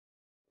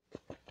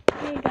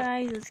Hey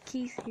guys, it's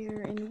Keith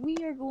here, and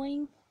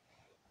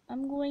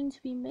I'm going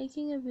to be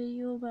making a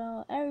video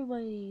about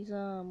everybody's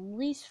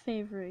least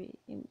favorite,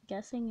 I'm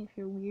guessing if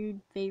you're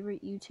weird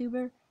favorite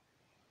YouTuber.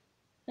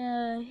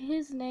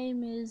 His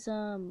name is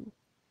I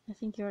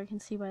think you already can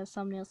see by the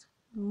thumbnails,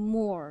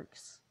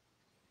 Morgz.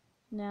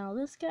 Now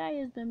this guy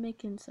has been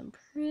making some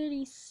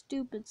pretty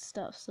stupid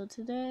stuff, so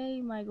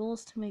today my goal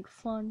is to make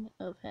fun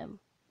of him.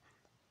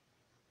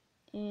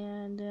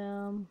 And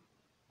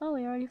oh,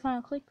 we already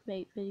found a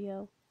clickbait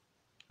video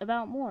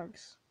about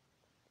Morgz.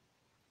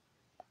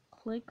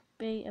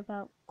 Clickbait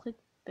about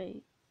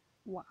clickbait.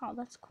 Wow,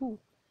 that's cool.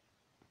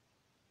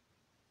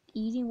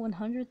 Eating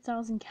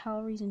 100,000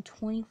 calories in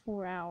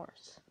 24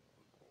 hours.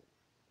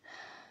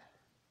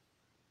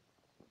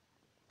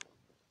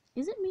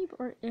 Is it me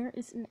or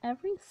is in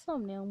every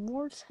thumbnail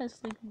Morgz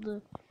has like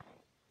the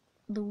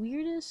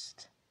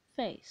weirdest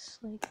face?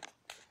 Like,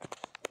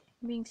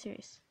 I'm being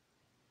serious.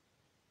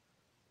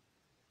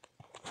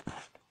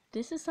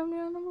 This is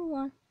thumbnail number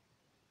 1.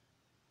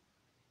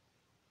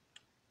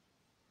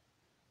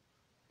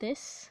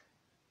 This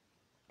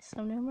is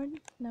thumbnail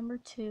number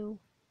 2.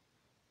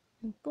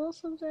 And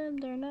both of them,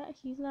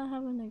 he's not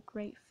having a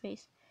great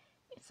face.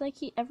 It's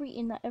like in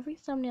every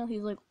thumbnail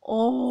he's like,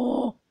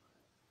 oh,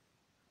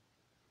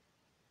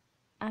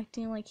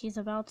 acting like he's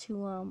about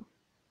to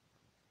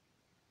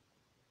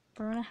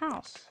burn a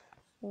house,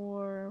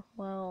 or,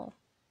 well,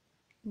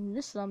 in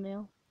this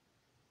thumbnail,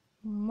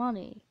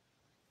 money.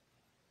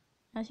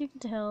 As you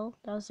can tell,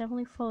 that was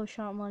definitely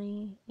Photoshop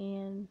money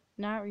and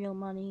not real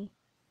money,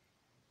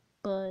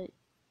 but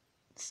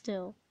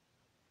still,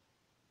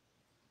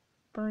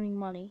 burning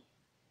money.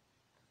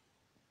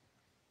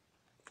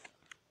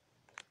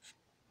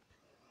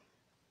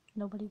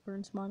 Nobody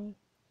burns money.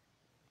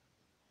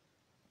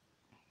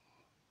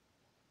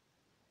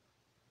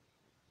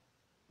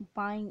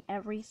 Buying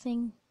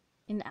everything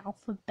in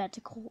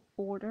alphabetical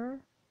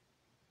order.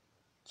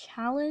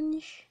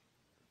 Challenge.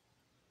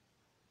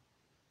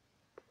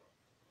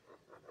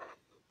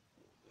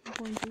 I'm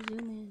going to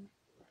zoom in.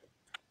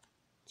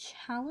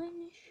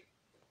 Challenge?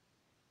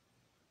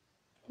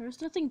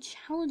 There's nothing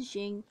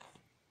challenging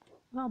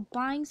about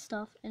buying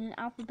stuff in an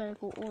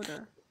alphabetical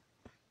order.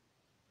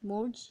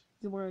 Morgz,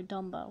 you were a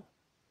Dumbo.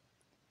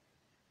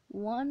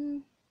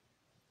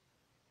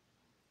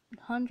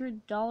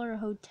 $100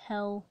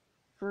 hotel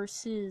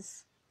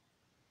versus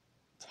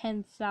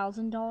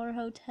 $10,000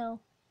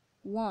 hotel.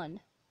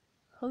 1.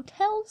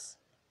 Hotels?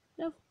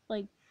 No,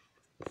 like,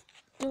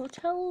 the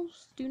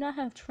hotels do not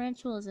have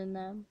tarantulas in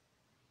them.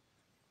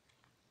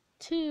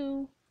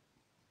 2.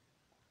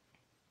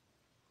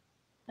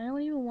 I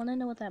don't even want to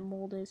know what that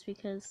mold is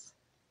because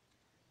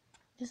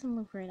it doesn't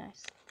look very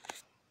nice.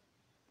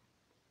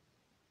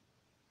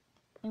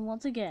 And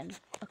once again,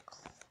 a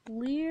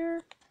clear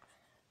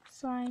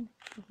sign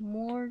of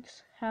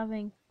Morgz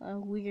having a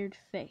weird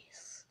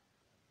face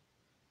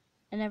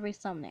in every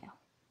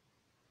thumbnail.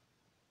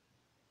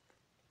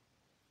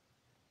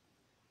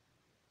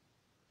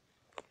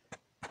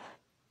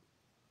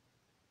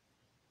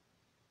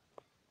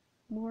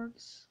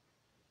 Morgz,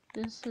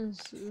 this is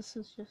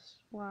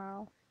just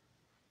wow.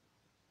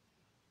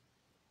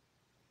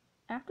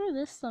 After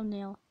this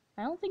thumbnail,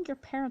 I don't think your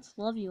parents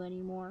love you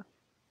anymore.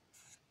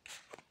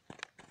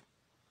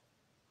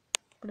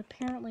 But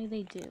apparently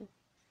they do.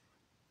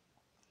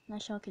 And I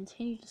shall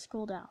continue to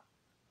scroll down.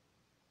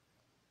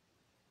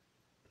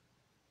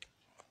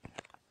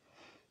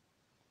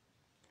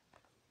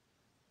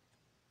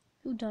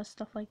 Who does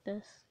stuff like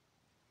this?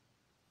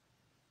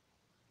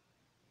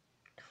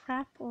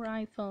 Crap or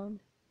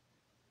iPhone?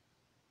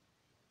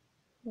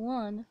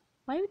 1.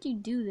 Why would you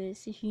do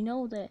this if you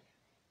know that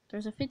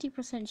there's a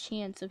 50%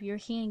 chance of your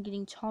hand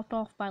getting chopped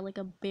off by like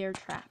a bear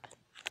trap?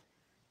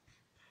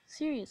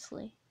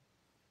 Seriously.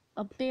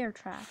 A bear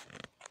trap.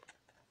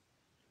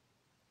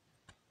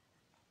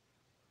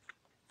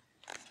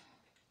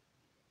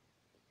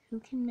 Who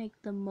can make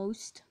the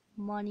most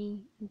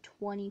money in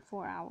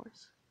 24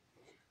 hours?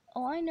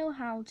 Oh, I know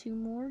how to,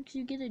 Morgz.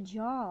 You get a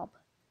job.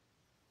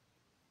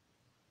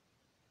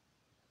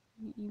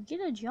 You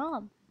get a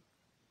job.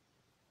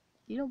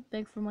 You don't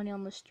beg for money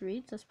on the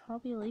streets. That's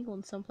probably illegal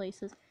in some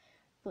places.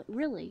 But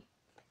really?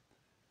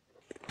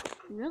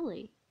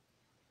 Really?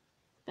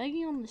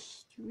 Begging on the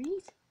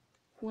street?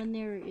 When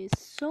there is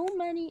so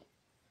many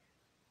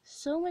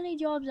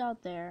jobs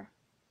out there.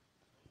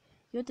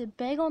 You have to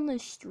beg on the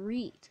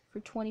street for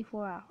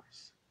 24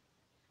 hours.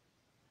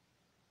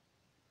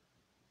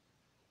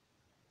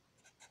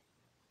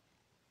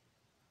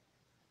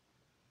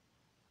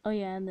 Oh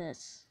yeah, and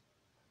this.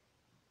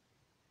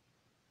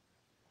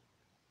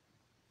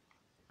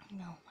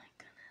 Oh my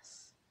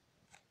goodness.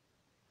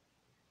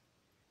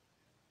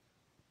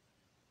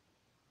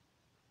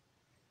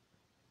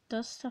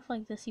 Does stuff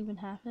like this even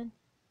happen?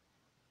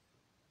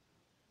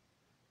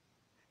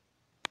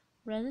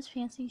 Red is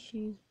fancy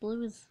shoes,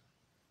 blue is...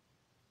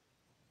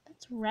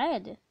 That's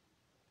red.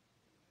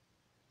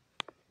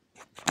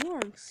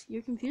 Morgz,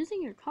 you're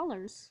confusing your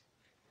colors.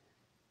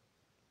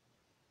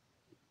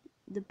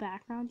 The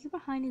background you're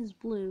behind is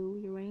blue,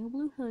 you're wearing a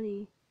blue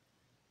hoodie.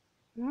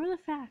 Remember the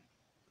fact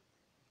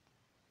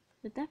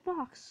that that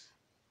box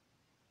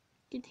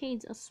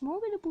contains a small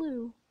bit of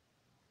blue,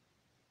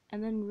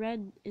 and then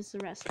red is the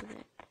rest of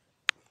it,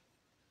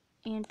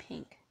 and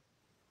pink.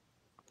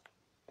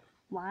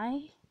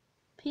 Why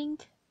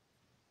pink?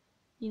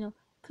 You know,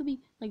 could be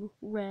like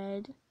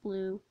red,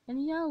 blue,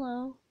 and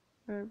yellow,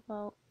 or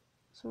well,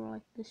 sort of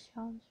like this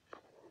challenge.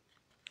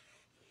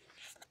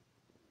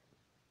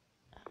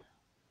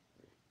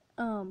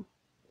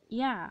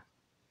 Yeah.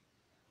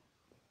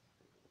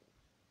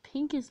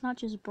 Pink is not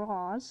just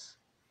bras.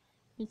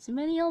 It's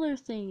many other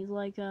things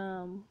like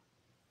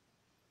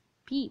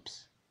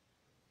Peeps.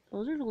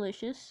 Those are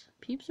delicious.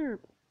 Peeps are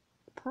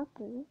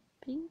purple,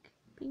 pink,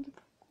 and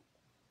purple.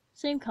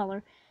 Same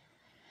color.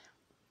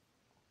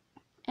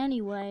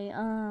 Anyway,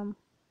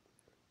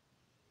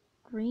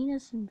 green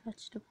is in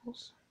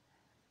vegetables.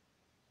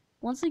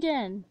 Once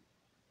again,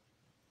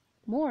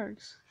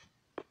 Morgz,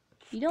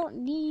 you don't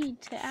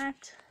need to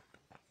act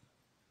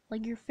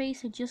like your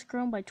face had just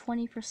grown by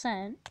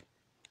 20%.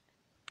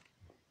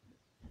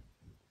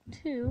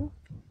 2,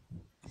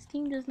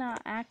 steam does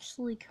not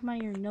actually come out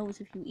of your nose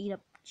if you eat a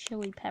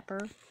chili pepper.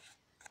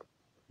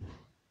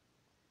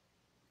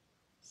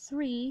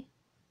 3,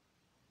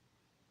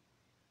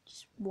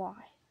 just why?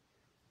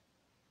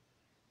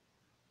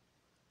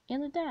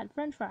 And the dad,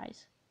 french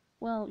fries.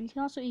 Well, you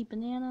can also eat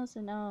bananas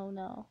and oh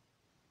no.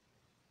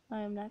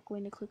 I am not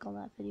going to click on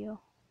that video.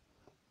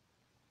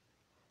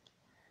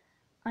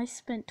 I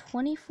spent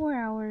 24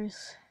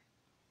 hours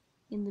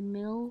in the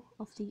middle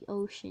of the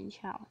ocean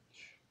challenge.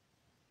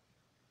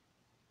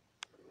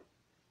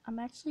 I'm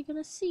actually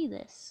gonna see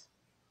this.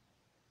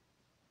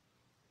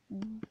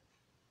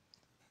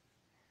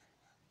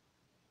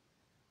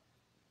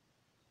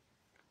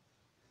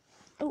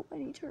 Oh, I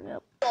need to turn it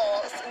up. Now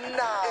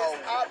is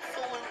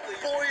absolutely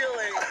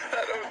boiling.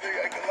 I don't think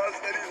I can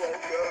last any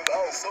longer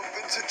without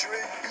something to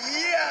drink.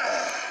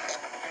 Yeah!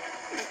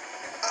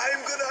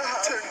 I'm gonna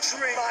have to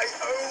drink my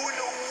own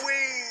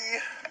wee.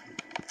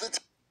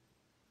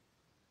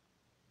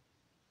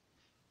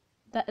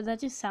 That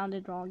just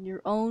sounded wrong.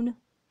 Your own.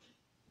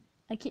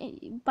 I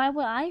can't. By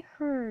what I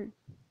heard,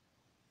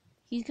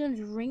 he's gonna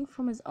drink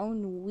from his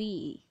own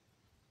wee.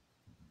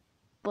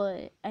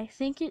 But I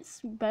think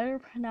it's better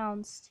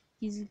pronounced.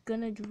 He's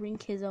gonna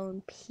drink his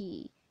own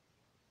pee.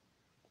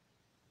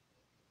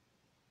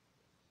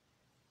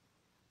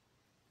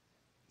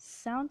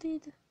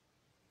 Sounded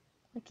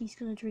like he's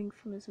gonna drink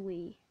from his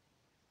wee.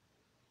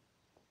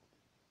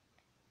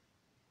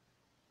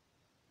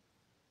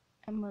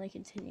 I'm gonna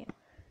continue.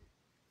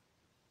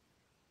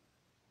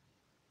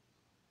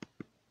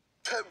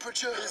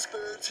 Temperature is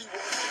 31 degrees.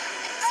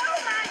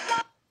 Oh my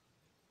god!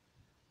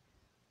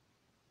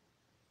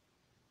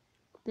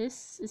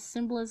 This is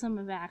symbolism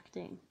of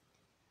acting.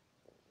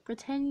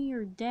 Pretend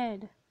you're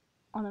dead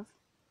on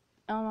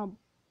a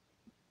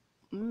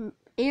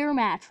air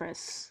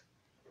mattress.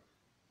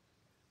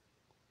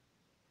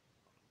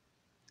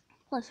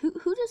 Plus,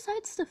 who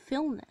decides to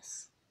film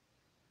this?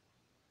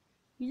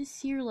 You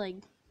just hear like,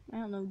 I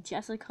don't know,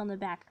 Jessica on the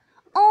back.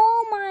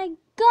 Oh my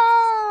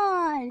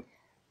god!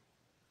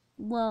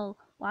 Well,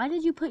 why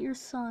did you put your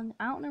son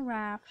out in a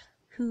raft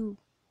who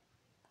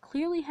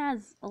clearly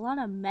has a lot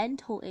of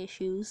mental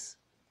issues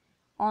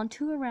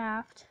onto a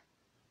raft?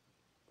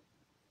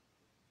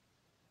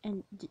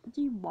 And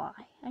why?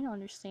 I don't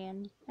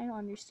understand. I don't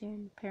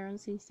understand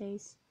parents these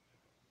days.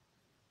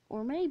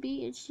 Or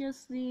maybe it's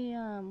just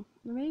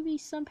maybe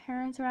some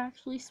parents are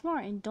actually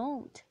smart and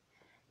don't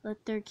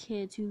let their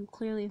kids who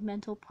clearly have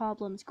mental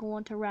problems go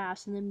onto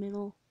rafts in the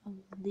middle of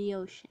the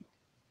ocean.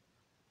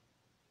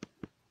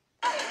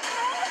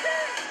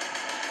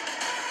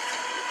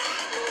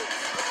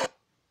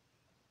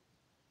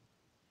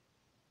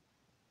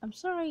 I'm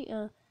sorry,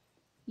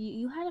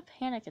 you had a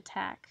panic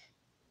attack.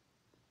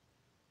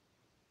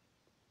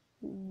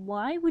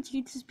 Why would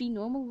you just be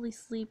normally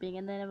sleeping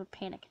and then have a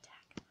panic attack?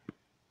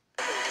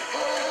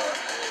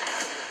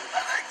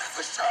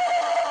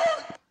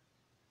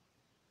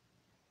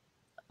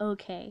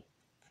 Okay.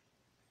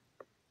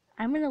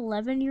 I'm an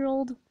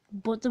 11-year-old,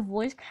 but the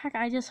voice crack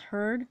I just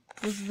heard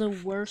was the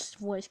worst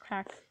voice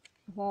crack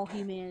of all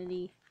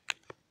humanity.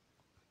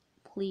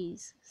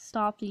 Please,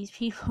 stop these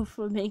people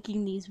from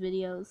making these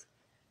videos.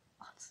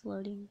 Oh, it's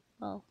loading.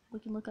 Well, we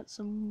can look at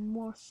some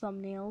more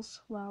thumbnails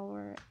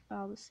while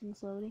this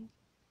thing's loading.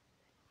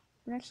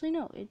 But actually,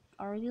 no, it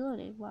already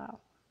loaded. Wow.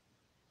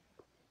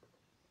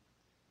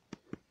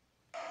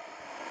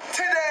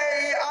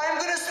 Today, I'm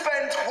gonna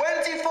spend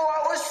 24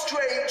 hours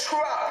straight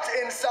trapped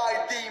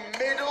inside the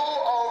middle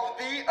of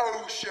the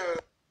ocean.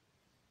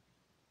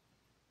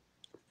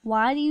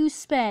 Why do you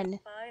spend...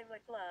 5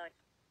 o'clock.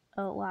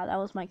 Oh, wow, that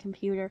was my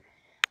computer.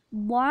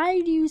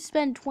 Why do you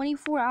spend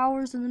 24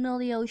 hours in the middle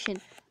of the ocean?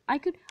 I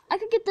could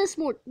get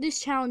this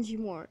challenge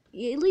more.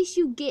 At least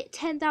you get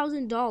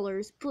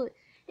 $10,000, but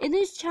in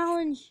this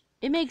challenge,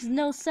 it makes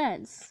no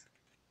sense.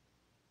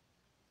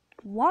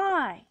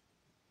 Why?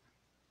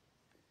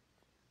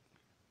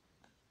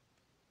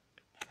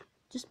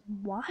 Just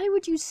why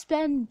would you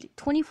spend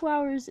 24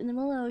 hours in the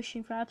middle of the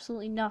ocean for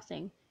absolutely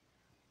nothing?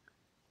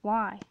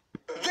 Why?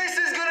 This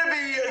is gonna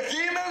be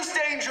the most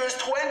dangerous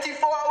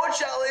 24-hour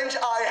challenge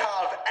I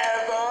have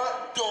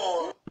ever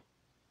done.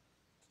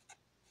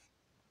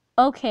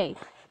 Okay,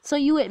 so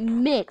you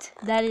admit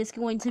that it's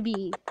going to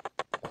be,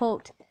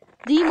 quote,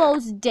 the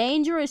most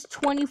dangerous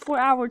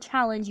 24-hour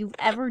challenge you've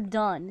ever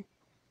done.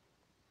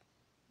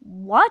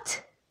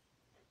 What?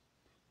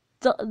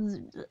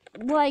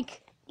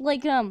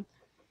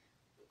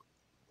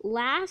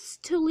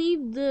 Last to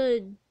leave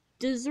the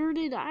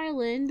deserted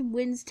island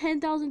wins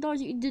 $10,000.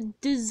 You did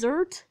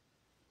desert?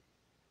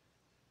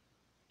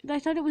 I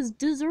thought it was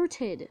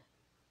deserted.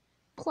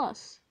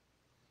 Plus,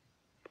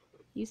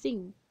 you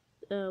think,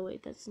 oh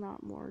wait, that's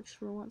not Morgz.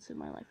 For once in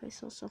my life, I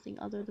saw something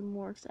other than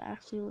Morgz that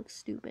actually looks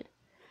stupid.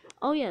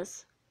 Oh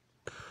yes,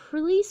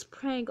 police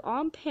prank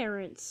on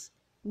parents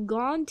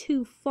gone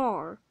too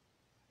far.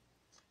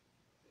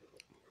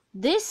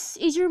 This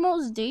is your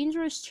most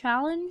dangerous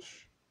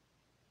challenge?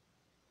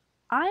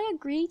 I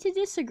agree to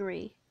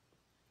disagree.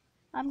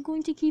 I'm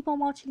going to keep on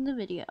watching the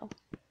video.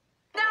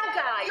 Now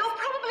guys, you're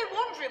probably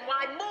wondering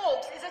why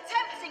Morgz is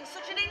attempting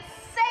such an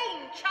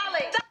insane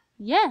challenge.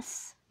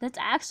 Yes, that's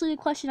actually a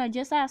question I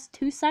just asked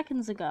 2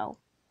 seconds ago.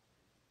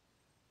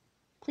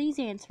 Please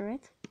answer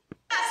it.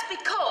 That's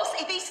because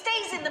if he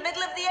stays in the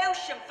middle of the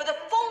ocean for the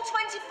full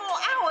 24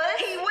 hours,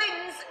 he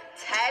wins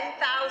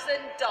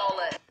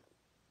 $10,000.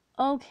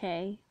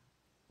 Okay.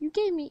 You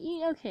gave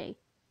me, okay.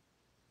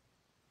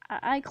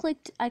 I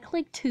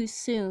clicked too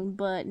soon,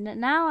 but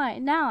now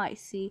I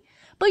see.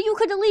 But you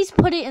could at least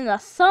put it in the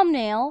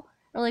thumbnail,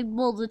 or like,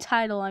 well, the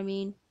title, I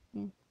mean.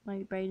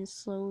 My brain is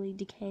slowly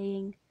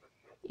decaying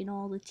in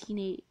all the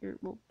teenage, or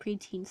well,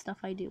 preteen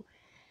stuff I do.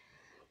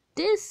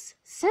 This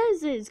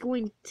says it's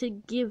going to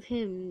give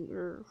him,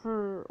 or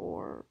her,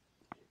 or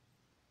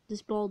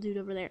this bald dude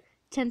over there,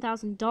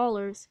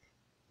 $10,000,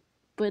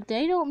 but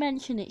they don't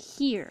mention it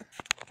here.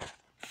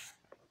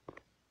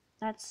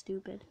 That's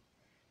stupid.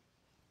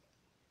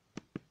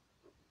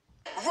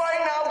 Right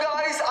now,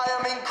 guys, I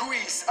am in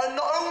Greece, and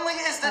not only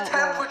is the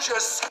temperature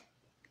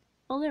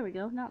Oh, there we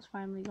go. Now it's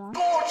finally gone.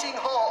 scorching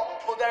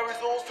hot, but there is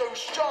also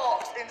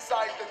sharks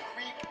inside the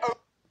Greek Ocean.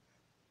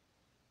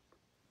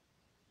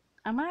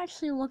 I'm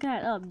actually looking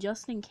it up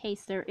just in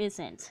case there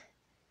isn't.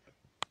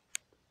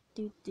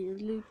 Do do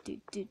do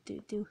do do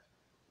do do.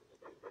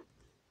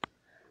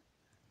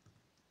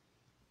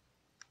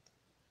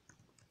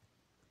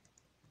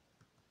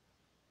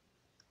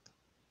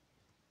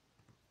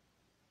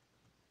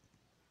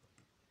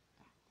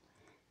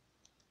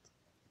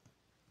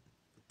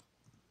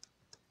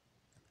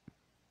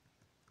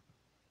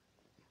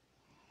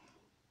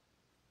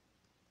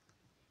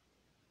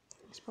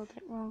 I spelled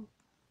that wrong.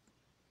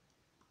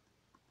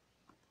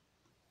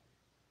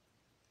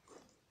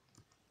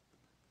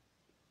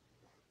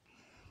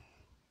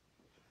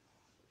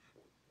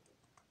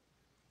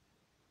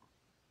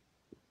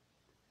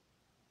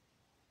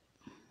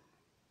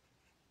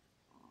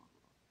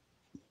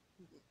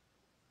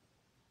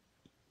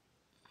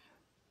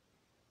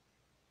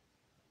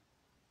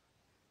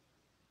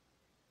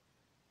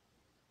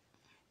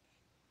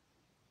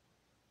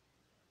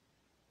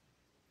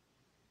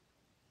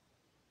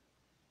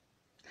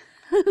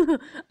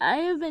 I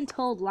have been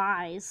told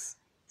lies.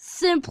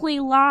 Simply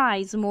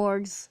lies,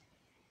 Morgz.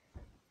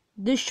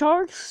 The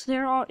sharks,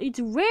 it's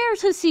rare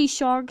to see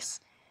sharks,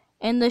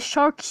 and the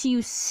sharks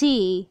you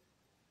see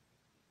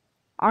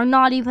are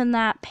not even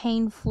that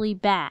painfully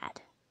bad.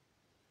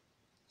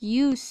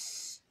 You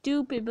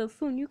stupid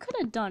buffoon, you could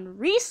have done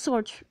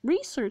research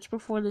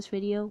before this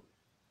video.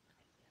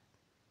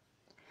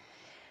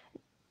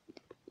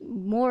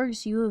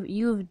 Morgz,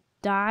 you have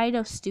died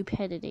of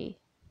stupidity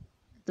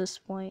at this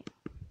point.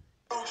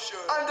 Ocean,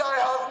 and I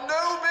have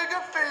no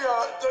bigger fear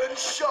than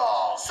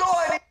sharks.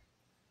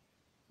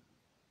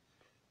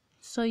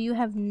 So you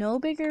have no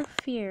bigger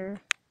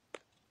fear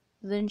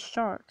than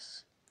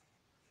sharks.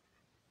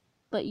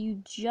 But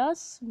you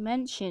just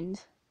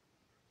mentioned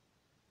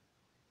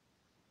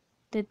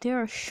that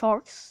there are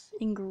sharks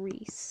in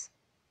Greece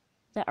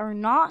that are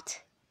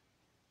not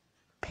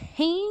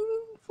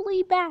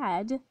painfully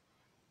bad,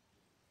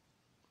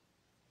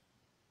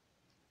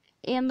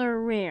 and they're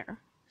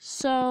rare.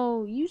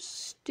 So, you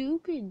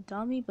stupid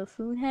dummy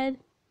buffoon head.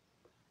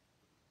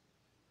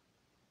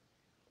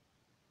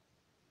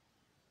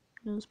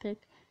 Nose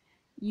picked.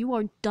 You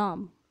are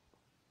dumb.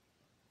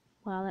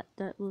 Wow,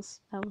 that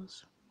was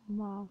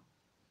wow.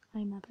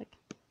 I'm epic.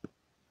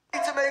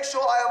 To make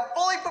sure I am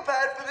fully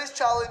prepared for this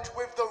challenge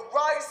with the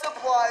right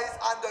supplies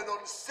and an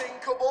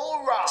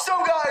unsinkable raft.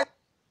 So guys,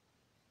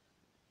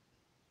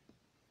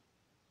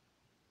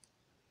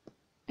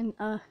 And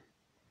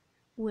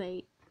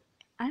wait.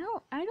 I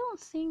don't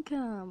think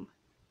I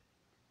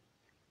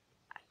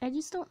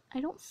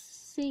don't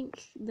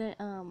think that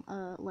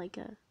like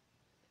a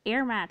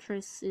air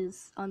mattress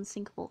is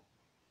unsinkable.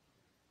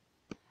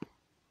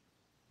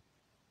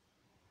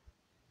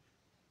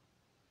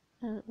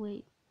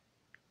 Wait.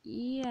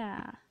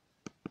 Yeah.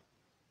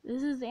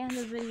 This is the end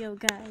of the video,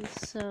 guys.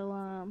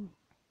 So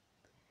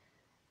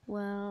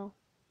well,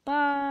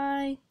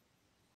 bye.